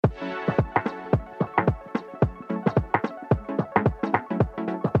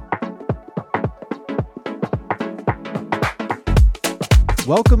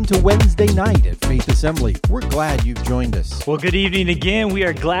Welcome to Wednesday night at Faith Assembly. We're glad you've joined us. Well, good evening again. We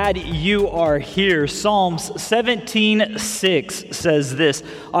are glad you are here. Psalms 17:6 says this,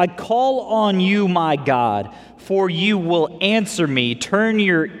 I call on you, my God, for you will answer me. Turn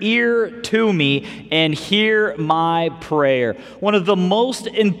your ear to me and hear my prayer. One of the most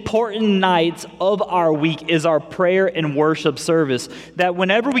important nights of our week is our prayer and worship service. That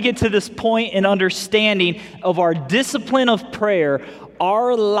whenever we get to this point in understanding of our discipline of prayer,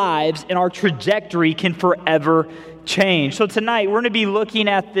 our lives and our trajectory can forever change. So tonight we're going to be looking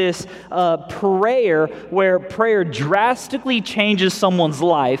at this prayer where prayer drastically changes someone's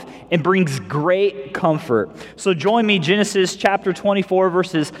life and brings great comfort. So join me, Genesis chapter 24,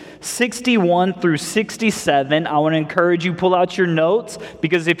 verses 61 through 67. I want to encourage you, pull out your notes,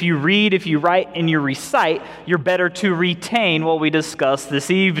 because if you read, if you write, and you recite, you're better to retain what we discussed this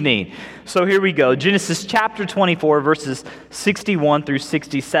evening. So here we go. Genesis chapter 24, verses 61 through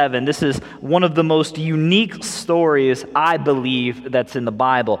 67. This is one of the most unique stories, I believe, that's in the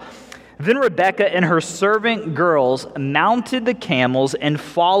Bible. Then Rebekah and her servant girls mounted the camels and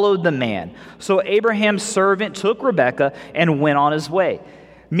followed the man. So Abraham's servant took Rebekah and went on his way.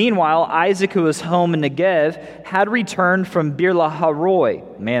 Meanwhile, Isaac, who was home in Negev, had returned from Beer-lahai-roi.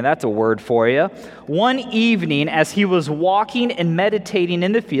 Man, that's a word for you. One evening, as he was walking and meditating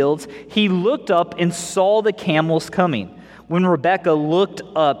in the fields, he looked up and saw the camels coming. When Rebekah looked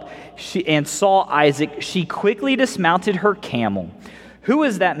up and saw Isaac, she quickly dismounted her camel. Who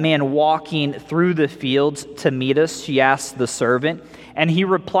is that man walking through the fields to meet us? She asked the servant. And he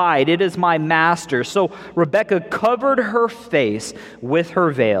replied, it is my master. So Rebekah covered her face with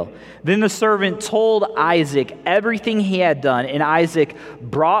her veil. Then the servant told Isaac everything he had done. And Isaac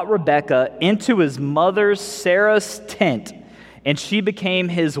brought Rebekah into his mother Sarah's tent. And she became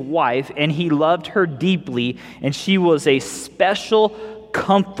his wife, and he loved her deeply. And she was a special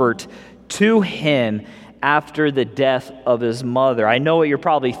comfort to him after the death of his mother. I know what you're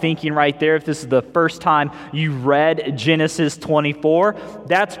probably thinking right there. If this is the first time you read Genesis 24,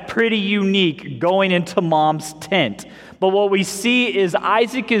 that's pretty unique, going into mom's tent. But what we see is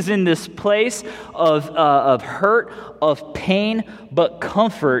Isaac is in this place of hurt, of pain, but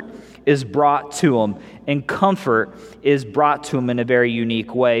comfort is brought to him. And comfort is brought to him in a very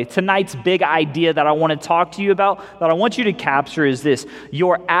unique way. Tonight's big idea that I want to talk to you about, that I want you to capture, is this: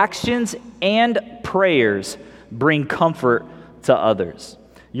 your actions and prayers bring comfort to others.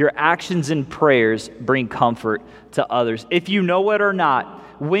 Your actions and prayers bring comfort to others. If you know it or not,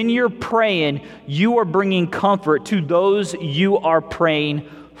 when you're praying, you are bringing comfort to those you are praying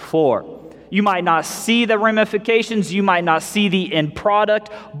for. You might not see the ramifications, you might not see the end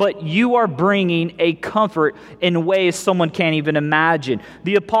product, but you are bringing a comfort in ways someone can't even imagine.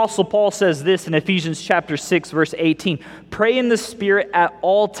 The Apostle Paul says this in Ephesians chapter 6, verse 18, pray in the Spirit at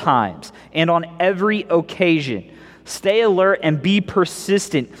all times and on every occasion. Stay alert and be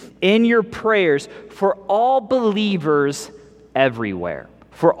persistent in your prayers for all believers everywhere.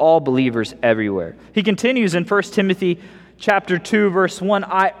 For all believers everywhere. He continues in 1 Timothy Chapter 2, verse 1,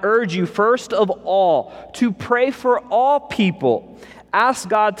 I urge you first of all to pray for all people. Ask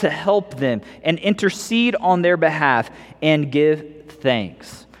God to help them and intercede on their behalf and give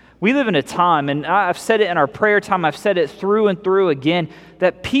thanks. We live in a time, and I've said it in our prayer time, I've said it through and through again,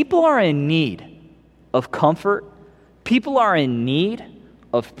 that people are in need of comfort. People are in need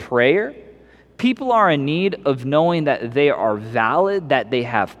of prayer. People are in need of knowing that they are valid, that they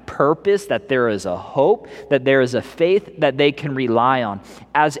have purpose, that there is a hope, that there is a faith that they can rely on.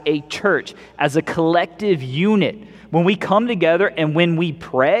 As a church, as a collective unit, when we come together and when we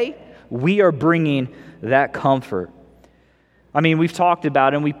pray, we are bringing that comfort. I mean, we've talked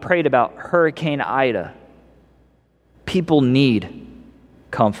about and we prayed about Hurricane Ida. People need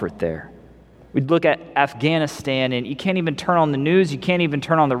comfort there. We'd look at Afghanistan, and you can't even turn on the news, you can't even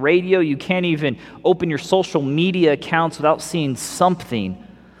turn on the radio, you can't even open your social media accounts without seeing something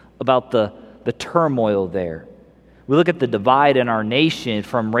about the turmoil there. We look at the divide in our nation,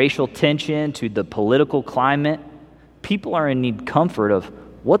 from racial tension to the political climate. People are in need of comfort of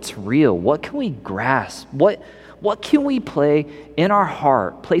what's real, what can we grasp, what can we place in our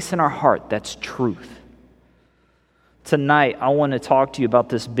heart that's truth. Tonight, I want to talk to you about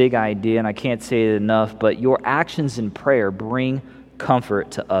this big idea, and I can't say it enough, but your actions in prayer bring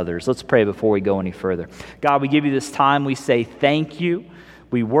comfort to others. Let's pray before we go any further. God, we give you this time. We say thank you.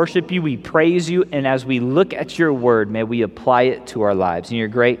 We worship you. We praise you. And as we look at your word, may we apply it to our lives. In your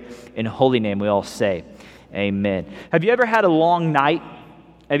great and holy name, we all say amen. Have you ever had a long night?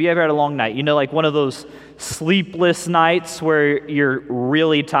 Have you ever had a long night? You know, like one of those sleepless nights where you're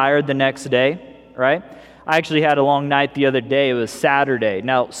really tired the next day, right? I actually had a long night the other day. It was Saturday.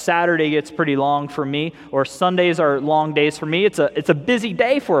 Now, Saturday gets pretty long for me, or Sundays are long days for me. It's a busy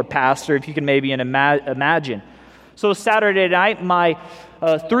day for a pastor, if you can maybe imagine. So Saturday night, my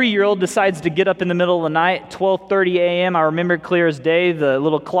 3-year-old decides to get up in the middle of the night, 12:30 a.m. I remember clear as day, the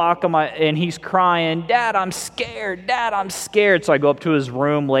little clock and he's crying, "Dad, I'm scared. Dad, I'm scared." So I go up to his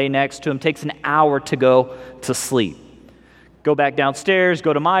room, lay next to him. Takes an hour to go to sleep. Go back downstairs,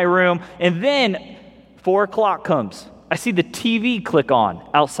 go to my room, and then 4 o'clock comes. I see the TV click on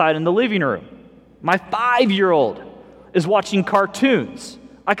outside in the living room. My 5-year-old is watching cartoons.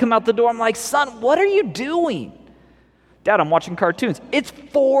 I come out the door, I'm like, "Son, what are you doing?" "Dad, I'm watching cartoons." It's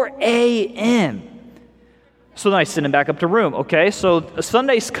 4 a.m. So then I send him back up to room. Okay, so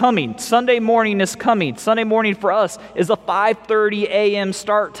Sunday's coming. Sunday morning is coming. Sunday morning for us is a 5:30 a.m.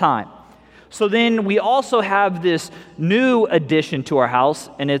 start time. So then we also have this new addition to our house,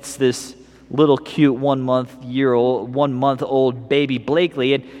 and it's this little cute 1 month old baby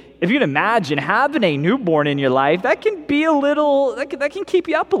Blakely. And if you can imagine having a newborn in your life, that can be that can keep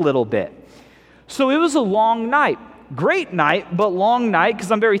you up a little bit. So it was a long night. Great night, but long night, because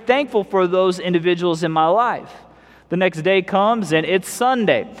I'm very thankful for those individuals in my life. The next day comes, and it's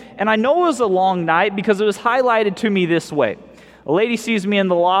Sunday. And I know it was a long night because it was highlighted to me this way. A lady sees me in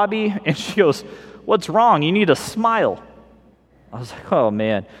the lobby, and she goes, "What's wrong? You need to smile." I was like, "Oh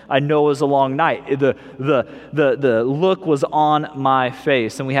man, I know it was a long night." The look was on my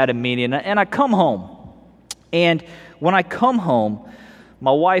face, and we had a meeting. And I come home, and when I come home,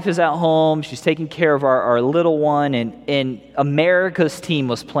 my wife is at home. She's taking care of our little one, and America's team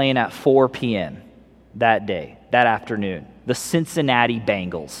was playing at 4 p.m. that afternoon. The Cincinnati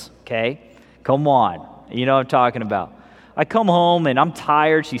Bengals, okay? Come on. You know what I'm talking about. I come home, and I'm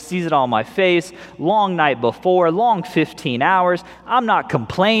tired. She sees it on my face. Long night before, long 15 hours. I'm not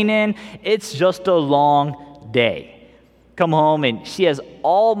complaining. It's just a long day. Come home, and she has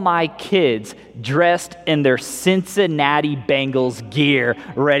all my kids dressed in their Cincinnati Bengals gear,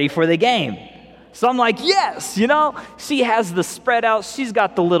 ready for the game. So I'm like, yes, she has the spread out. She's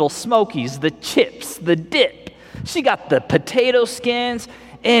got the little Smokies, the chips, the dip. She got the potato skins,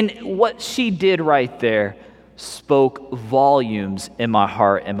 and what she did right there spoke volumes in my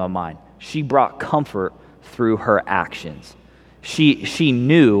heart and my mind. She brought comfort through her actions. She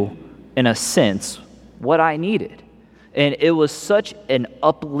knew, in a sense, what I needed. And it was such an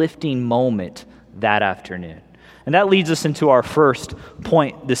uplifting moment that afternoon. And that leads us into our first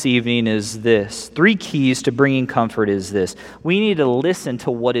point this evening is this. 3 keys to bringing comfort is this. We need to listen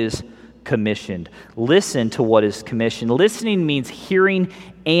to what is commissioned. Listen to what is commissioned. Listening means hearing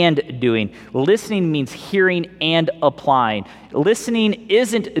and doing. Listening means hearing and applying. Listening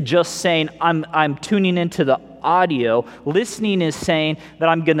isn't just saying, I'm tuning into the audio. Listening is saying that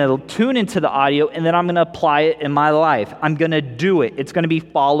I'm going to tune into the audio and then I'm going to apply it in my life. I'm going to do it. It's going to be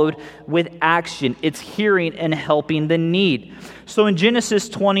followed with action. It's hearing and helping the need. So in Genesis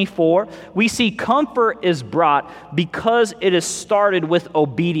 24, we see comfort is brought because it is started with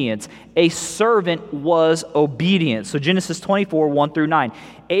obedience. A servant was obedient. So Genesis 24, 1 through 9.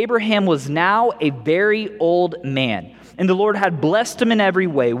 Abraham was now a very old man, and the Lord had blessed him in every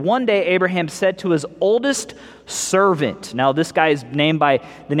way. One day Abraham said to his oldest servant, now this guy is named by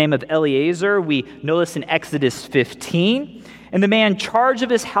the name of Eliezer. We know this in Exodus 15. And the man in charge of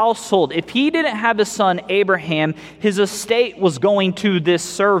his household, if he didn't have his son Abraham, his estate was going to this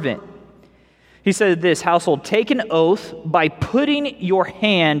servant. He said this, household, take an oath by putting your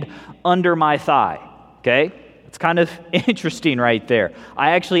hand under my thigh. Okay? It's kind of interesting right there.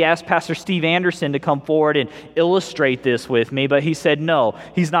 I actually asked Pastor Steve Anderson to come forward and illustrate this with me, but he said no,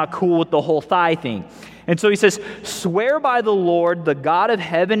 he's not cool with the whole thigh thing. And so he says, swear by the Lord, the God of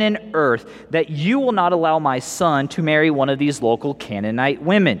heaven and earth, that you will not allow my son to marry one of these local Canaanite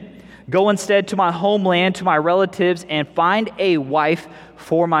women. Go instead to my homeland, to my relatives, and find a wife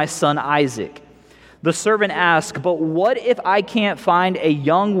for my son Isaac. The servant asked, but what if I can't find a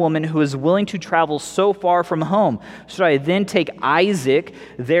young woman who is willing to travel so far from home? Should I then take Isaac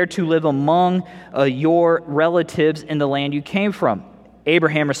there to live among your relatives in the land you came from?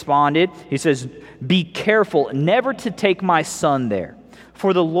 Abraham responded, he says, be careful never to take my son there.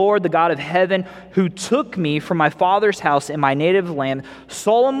 For the Lord, the God of heaven, who took me from my father's house in my native land,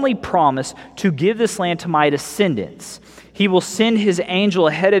 solemnly promised to give this land to my descendants. He will send his angel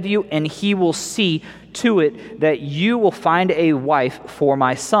ahead of you, and he will see to it that you will find a wife for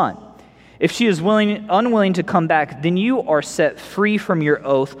my son. If she is unwilling to come back, then you are set free from your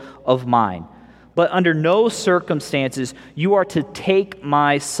oath of mine. But under no circumstances you are to take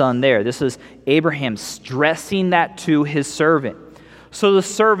my son there. This is Abraham stressing that to his servant. So the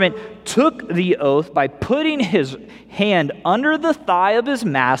servant took the oath by putting his hand under the thigh of his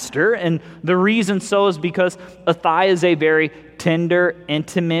master, and the reason so is because a thigh is a very tender,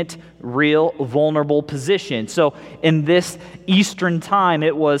 intimate, real, vulnerable position. So in this Eastern time,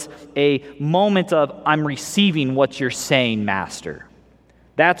 it was a moment of, I'm receiving what you're saying, master.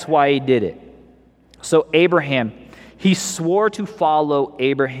 That's why he did it. So Abraham, he swore to follow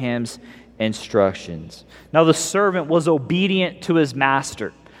Abraham's instructions. Now the servant was obedient to his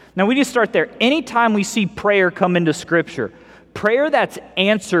master. Now we need to start there. Anytime we see prayer come into Scripture, prayer that's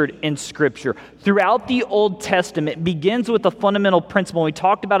answered in Scripture throughout the Old Testament begins with a fundamental principle. We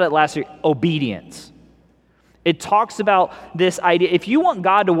talked about it last week, obedience. It talks about this idea. If you want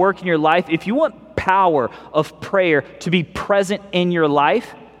God to work in your life, if you want power of prayer to be present in your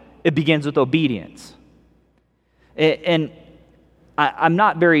life, it begins with obedience. And I'm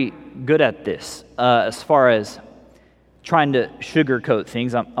not very good at this as far as trying to sugarcoat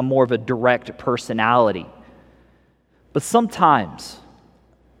things. I'm more of a direct personality. But sometimes,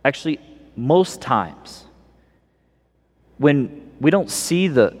 actually most times, when we don't see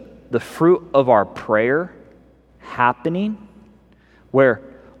the fruit of our prayer happening, where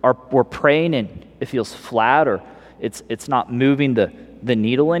we're praying and it feels flat or it's not moving the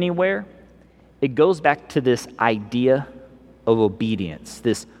needle anywhere, it goes back to this idea of obedience,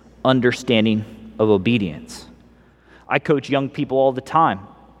 this understanding of obedience. I coach young people all the time.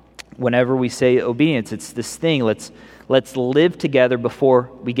 Whenever we say obedience, it's this thing, let's live together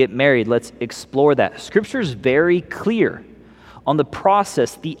before we get married. Let's explore that. Scripture is very clear on the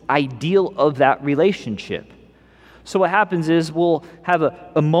process, the ideal of that relationship. So what happens is we'll have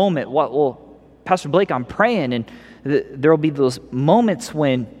a moment, Pastor Blake, I'm praying, and there will be those moments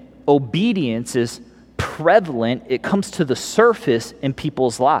when obedience is prevalent, it comes to the surface in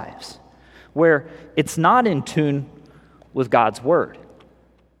people's lives, where it's not in tune with God's word.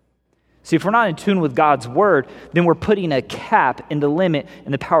 See, if we're not in tune with God's word, then we're putting a cap in the limit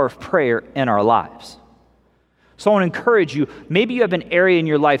and the power of prayer in our lives. So I want to encourage you, maybe you have an area in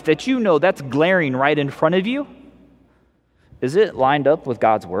your life that you know that's glaring right in front of you. Is it lined up with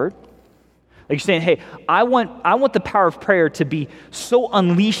God's word? Like you're saying, hey, I want the power of prayer to be so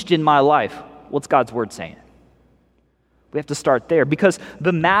unleashed in my life. What's God's word saying? We have to start there, because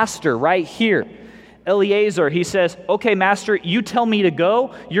the master right here, Eliezer, he says, okay, master, you tell me to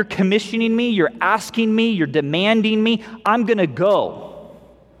go. You're commissioning me. You're asking me. You're demanding me. I'm going to go.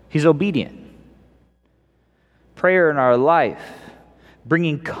 He's obedient. Prayer in our life,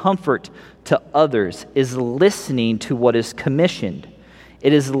 bringing comfort to others, is listening to what is commissioned.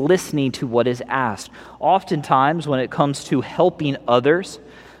 It is listening to what is asked. Oftentimes, when it comes to helping others,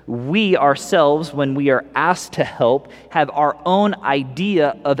 we ourselves, when we are asked to help, have our own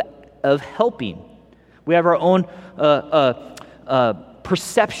idea of helping. We have our own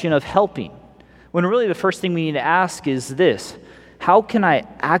perception of helping. When really the first thing we need to ask is this: how can I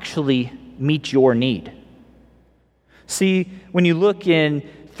actually meet your need? See, when you look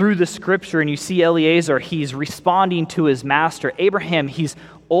through the Scripture and you see Eliezer, he's responding to his master. Abraham, he's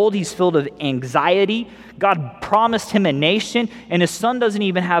old, he's filled with anxiety. God promised him a nation, and his son doesn't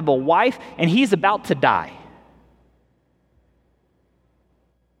even have a wife, and he's about to die.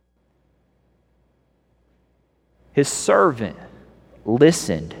 His servant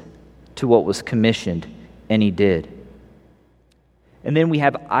listened to what was commissioned, and he did. And then we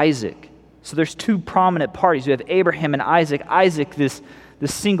have Isaac. So there's two prominent parties. We have Abraham and Isaac. Isaac, this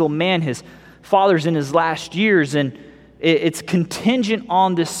single man, his father's in his last years, and it's contingent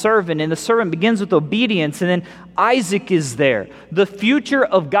on this servant, and the servant begins with obedience, and then Isaac is there. The future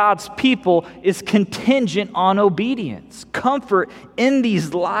of God's people is contingent on obedience. Comfort in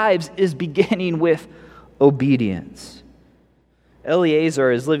these lives is beginning with obedience.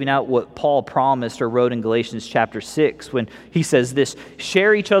 Eliezer is living out what Paul promised or wrote in Galatians chapter 6 when he says this: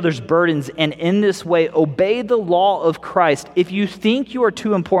 share each other's burdens, and in this way obey the law of Christ. If you think you are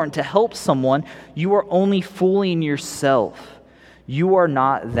too important to help someone, you are only fooling yourself. You are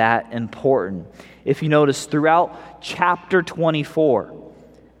not that important. If you notice, throughout chapter 24,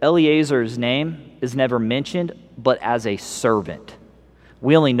 Eliezer's name is never mentioned, but as a servant.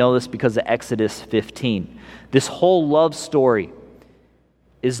 We only know this because of Exodus 15. This whole love story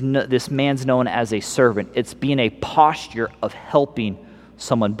this man's known as a servant. It's being a posture of helping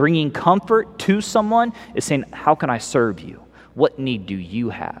someone. Bringing comfort to someone is saying, how can I serve you? What need do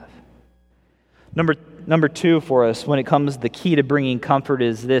you have? Number two for us, when it comes, the key to bringing comfort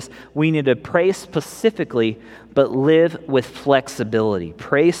is this: we need to pray specifically, but live with flexibility.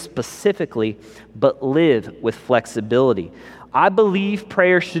 Pray specifically, but live with flexibility. I believe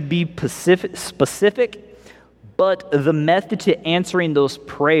prayer should be specific, but the method to answering those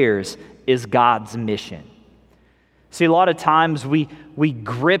prayers is God's mission. See, a lot of times we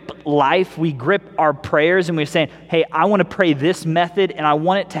grip life, we grip our prayers, and we're saying, hey, I want to pray this method, and I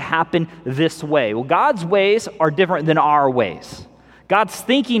want it to happen this way. Well, God's ways are different than our ways. God's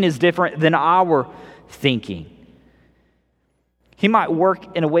thinking is different than our thinking. He might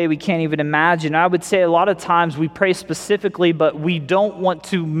work in a way we can't even imagine. I would say a lot of times we pray specifically, but we don't want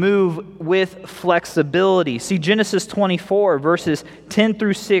to move with flexibility. See, Genesis 24, verses 10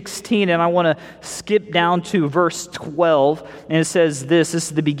 through 16, and I want to skip down to verse 12, and it says this is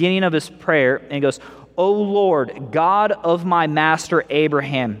the beginning of his prayer, and it goes, O Lord, God of my master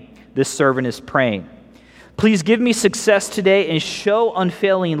Abraham, this servant is praying. Please give me success today and show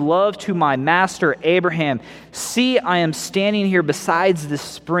unfailing love to my master Abraham. See, I am standing here beside this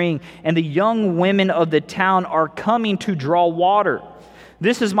spring, and the young women of the town are coming to draw water.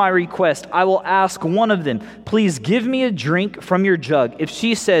 This is my request. I will ask one of them, please give me a drink from your jug. If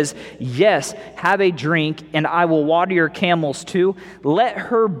she says, yes, have a drink, and I will water your camels too, let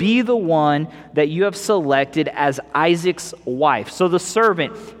her be the one that you have selected as Isaac's wife. So the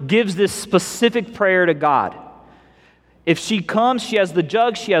servant gives this specific prayer to God. If she comes, she has the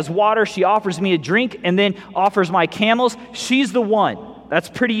jug, she has water, she offers me a drink, and then offers my camels, she's the one. That's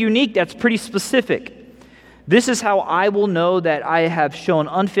pretty unique, that's pretty specific. This is how I will know that I have shown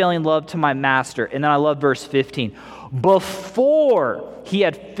unfailing love to my master. And then I love verse 15. Before he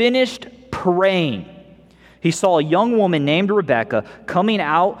had finished praying, he saw a young woman named Rebekah coming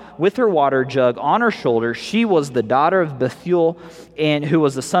out with her water jug on her shoulder. She was the daughter of Bethuel, and who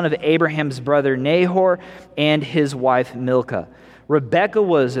was the son of Abraham's brother Nahor and his wife Milcah. Rebekah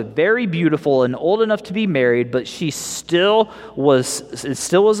was very beautiful and old enough to be married, but she still was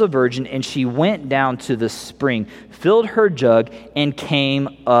a virgin, and she went down to the spring, filled her jug, and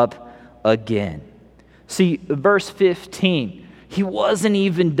came up again. See, verse 15, he wasn't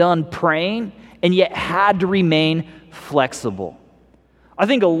even done praying, and yet had to remain flexible. I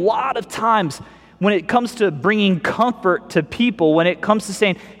think a lot of times when it comes to bringing comfort to people, when it comes to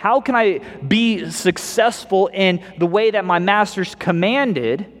saying, how can I be successful in the way that my master's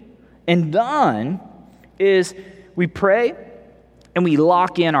commanded and done, is we pray and we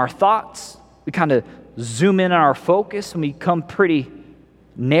lock in our thoughts. We kind of zoom in on our focus, and we become pretty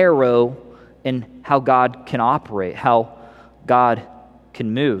narrow in how God can operate, how God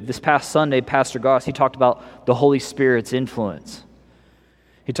can move. This past Sunday, Pastor Goss, he talked about the Holy Spirit's influence.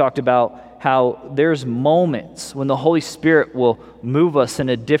 He talked about how there's moments when the Holy Spirit will move us in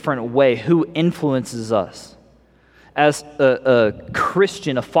a different way. Who influences us? As a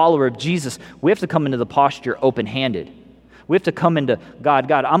Christian, a follower of Jesus, we have to come into the posture open-handed. We have to come into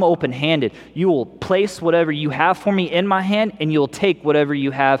God, I'm open-handed. You will place whatever you have for me in my hand, and you'll take whatever you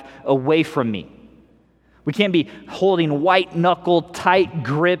have away from me. We can't be holding white-knuckled,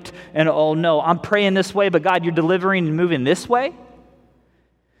 tight-gripped, and oh no, I'm praying this way, but God, you're delivering and moving this way?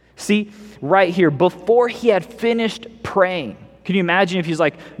 See, right here, before he had finished praying, can you imagine if he's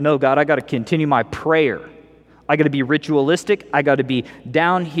like, no, God, I got to continue my prayer. I got to be ritualistic. I got to be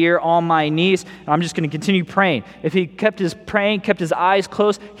down here on my knees. I'm just going to continue praying. If he kept his praying, kept his eyes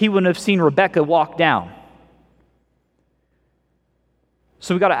closed, he wouldn't have seen Rebekah walk down.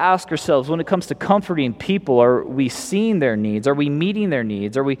 So we got to ask ourselves, when it comes to comforting people, are we seeing their needs? Are we meeting their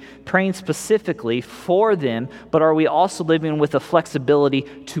needs? Are we praying specifically for them? But are we also living with the flexibility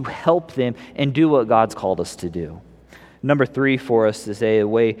to help them and do what God's called us to do? Number 3 for us to say a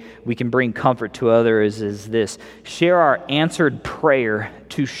way we can bring comfort to others is this: share our answered prayer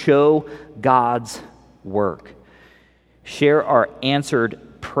to show God's work. Share our answered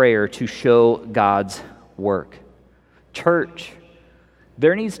prayer to show God's work. Church,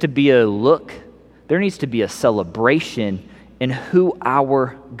 there needs to be a look, there needs to be a celebration in who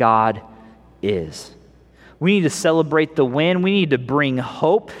our God is. We need to celebrate the win. We need to bring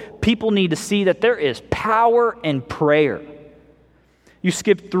hope. People need to see that there is power in prayer. You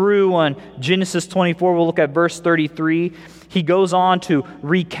skip through on Genesis 24, we'll look at verse 33. He goes on to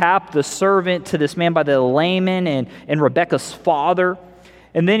recap the servant to this man by the Laman and Rebekah's father.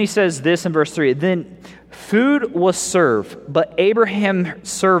 And then he says this in verse 3, then food was served, but Abraham's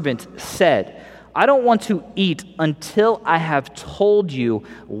servant said, I don't want to eat until I have told you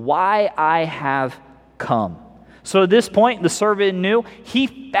why I have come. So at this point, the servant knew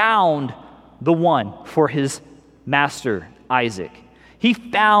he found the one for his master, Isaac. He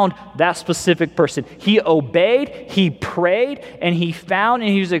found that specific person. He obeyed, he prayed, and he found,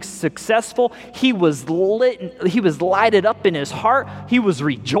 and he was successful. He was lighted up in his heart. He was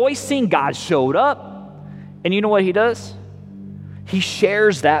rejoicing. God showed up. And you know what he does? He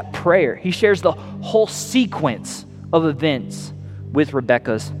shares that prayer. He shares the whole sequence of events with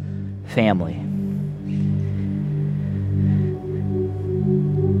Rebekah's family.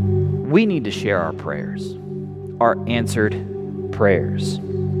 We need to share our prayers, our answered prayers.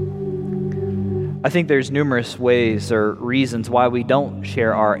 I think there's numerous ways or reasons why we don't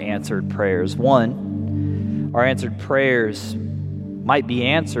share our answered prayers. One, our answered prayers might be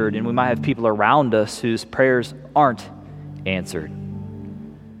answered, and we might have people around us whose prayers aren't answered.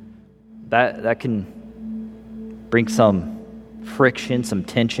 That can bring some friction, some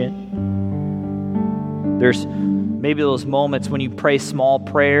tension. There's maybe those moments when you pray small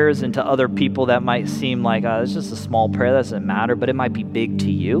prayers, and to other people that might seem like, it's just a small prayer, that doesn't matter, but it might be big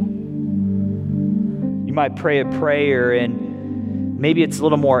to you. You might pray a prayer and maybe it's a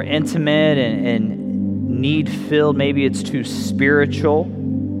little more intimate and need-filled. Maybe it's too spiritual.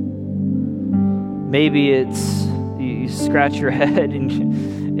 Maybe it's, you scratch your head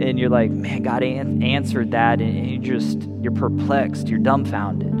and you're like, man, God answered that, and you're perplexed, you're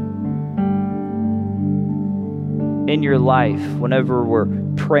dumbfounded. In your life, whenever we're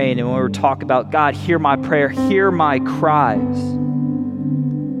praying and when we're talking about, God, hear my prayer, hear my cries.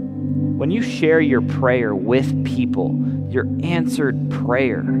 When you share your prayer with people, your answered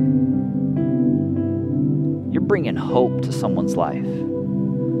prayer, you're bringing hope to someone's life.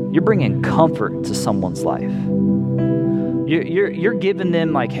 You're bringing comfort to someone's life. You're giving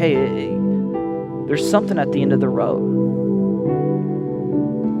them like, hey, there's something at the end of the road.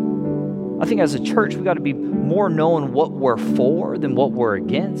 I think as a church, we got to be more knowing what we're for than what we're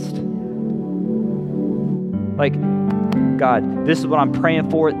against. Like, God, this is what I'm praying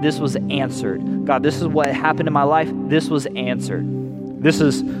for. This was answered. God, this is what happened in my life. This was answered. This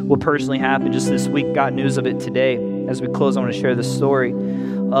is what personally happened just this week. Got news of it today. As we close, I want to share this story.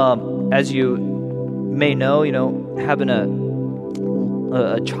 As you may know, having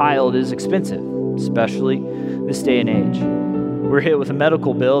a child is expensive, especially this day and age. We're hit with a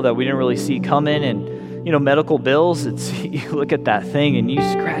medical bill that we didn't really see coming, and medical bills, you look at that thing and you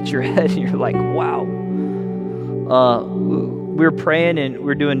scratch your head and you're like, wow. We're praying and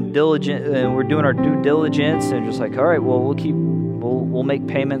we're doing our due diligence, and just like, all right, well, we'll make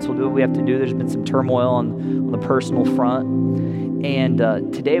payments, we'll do what we have to do. There's been some turmoil on the personal front, and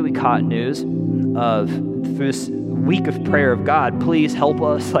today we caught news of, through this week of prayer of, God, please help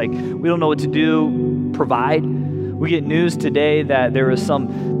us. Like, we don't know what to do, provide. We get news today that there was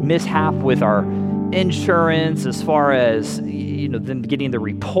some mishap with our insurance as far as them getting the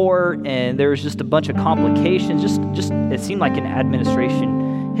report, and there was just a bunch of complications. Just it seemed like an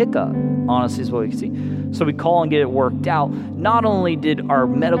administration hiccup, honestly, is what we could see. So we call and get it worked out. Not only did our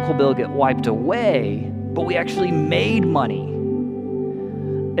medical bill get wiped away, but we actually made money.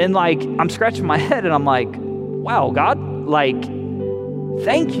 And like, I'm scratching my head and I'm like, wow, God, like,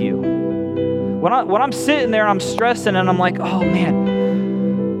 thank you. When I'm sitting there and I'm stressing and I'm like, oh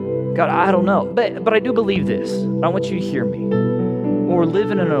man, God, I don't know. But I do believe this. I want you to hear me. When we're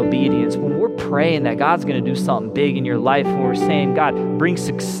living in obedience, when we're praying that God's going to do something big in your life, when we're saying, God, bring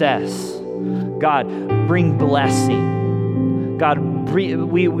success. God, bring blessing. God, we're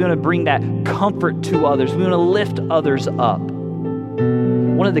going to bring that comfort to others. We're going to lift others up.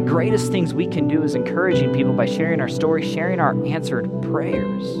 One of the greatest things we can do is encouraging people by sharing our story, sharing our answered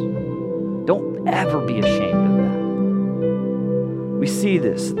prayers. Don't ever be ashamed of that. We see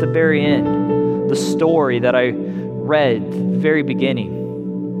this at the very end, the story that I read at the very beginning.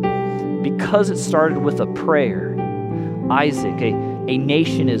 Because it started with a prayer, Isaac, a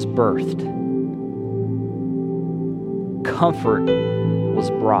nation is birthed. Comfort was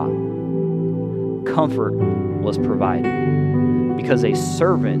brought. Comfort was provided because a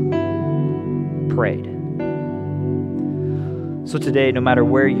servant prayed. So today, no matter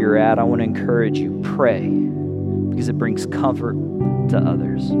where you're at, I want to encourage you, pray, because it brings comfort to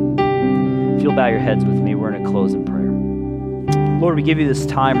others. If you'll bow your heads with me, we're going to close in prayer. Lord, we give you this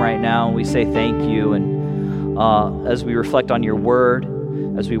time right now, and we say thank you. And as we reflect on your word,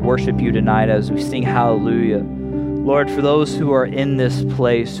 as we worship you tonight, as we sing hallelujah, Lord, for those who are in this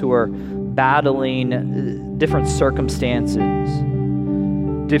place, who are battling different circumstances,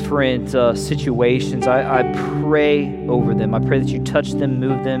 different situations, I pray over them. I pray that you touch them,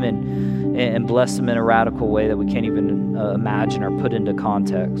 move them, and bless them in a radical way that we can't even imagine or put into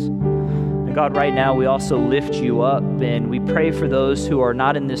context. And God, right now we also lift you up, and we pray for those who are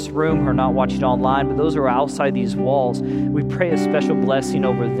not in this room, who are not watching online, but those who are outside these walls. We pray a special blessing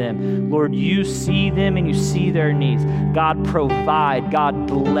over them. Lord, you see them and you see their needs. God, provide. God,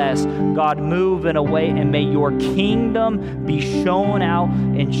 bless. God, move in a way, and may your kingdom be shown out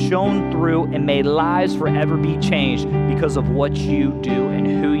and shown through, and may lives forever be changed because of what you do and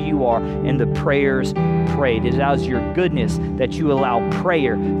who you are and the prayers prayed. It is your goodness that you allow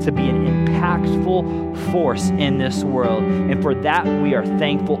prayer to be an impactful force in this world. And for that, we are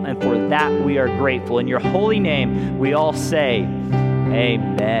thankful, and for that, we are grateful. In your holy name, we all say,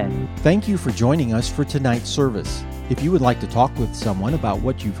 amen. Thank you for joining us for tonight's service. If you would like to talk with someone about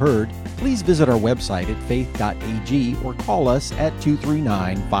what you've heard, please visit our website at faith.ag or call us at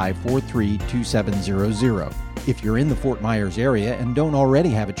 239-543-2700. If you're in the Fort Myers area and don't already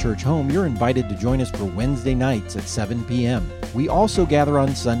have a church home, you're invited to join us for Wednesday nights at 7 p.m. We also gather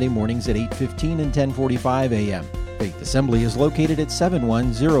on Sunday mornings at 8:15 and 10:45 a.m. Faith Assembly is located at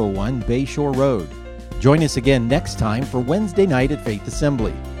 7101 Bayshore Road. Join us again next time for Wednesday night at Faith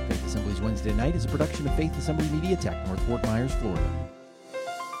Assembly. Faith Assembly's Wednesday Night is a production of Faith Assembly Media Tech, North Fort Myers, Florida.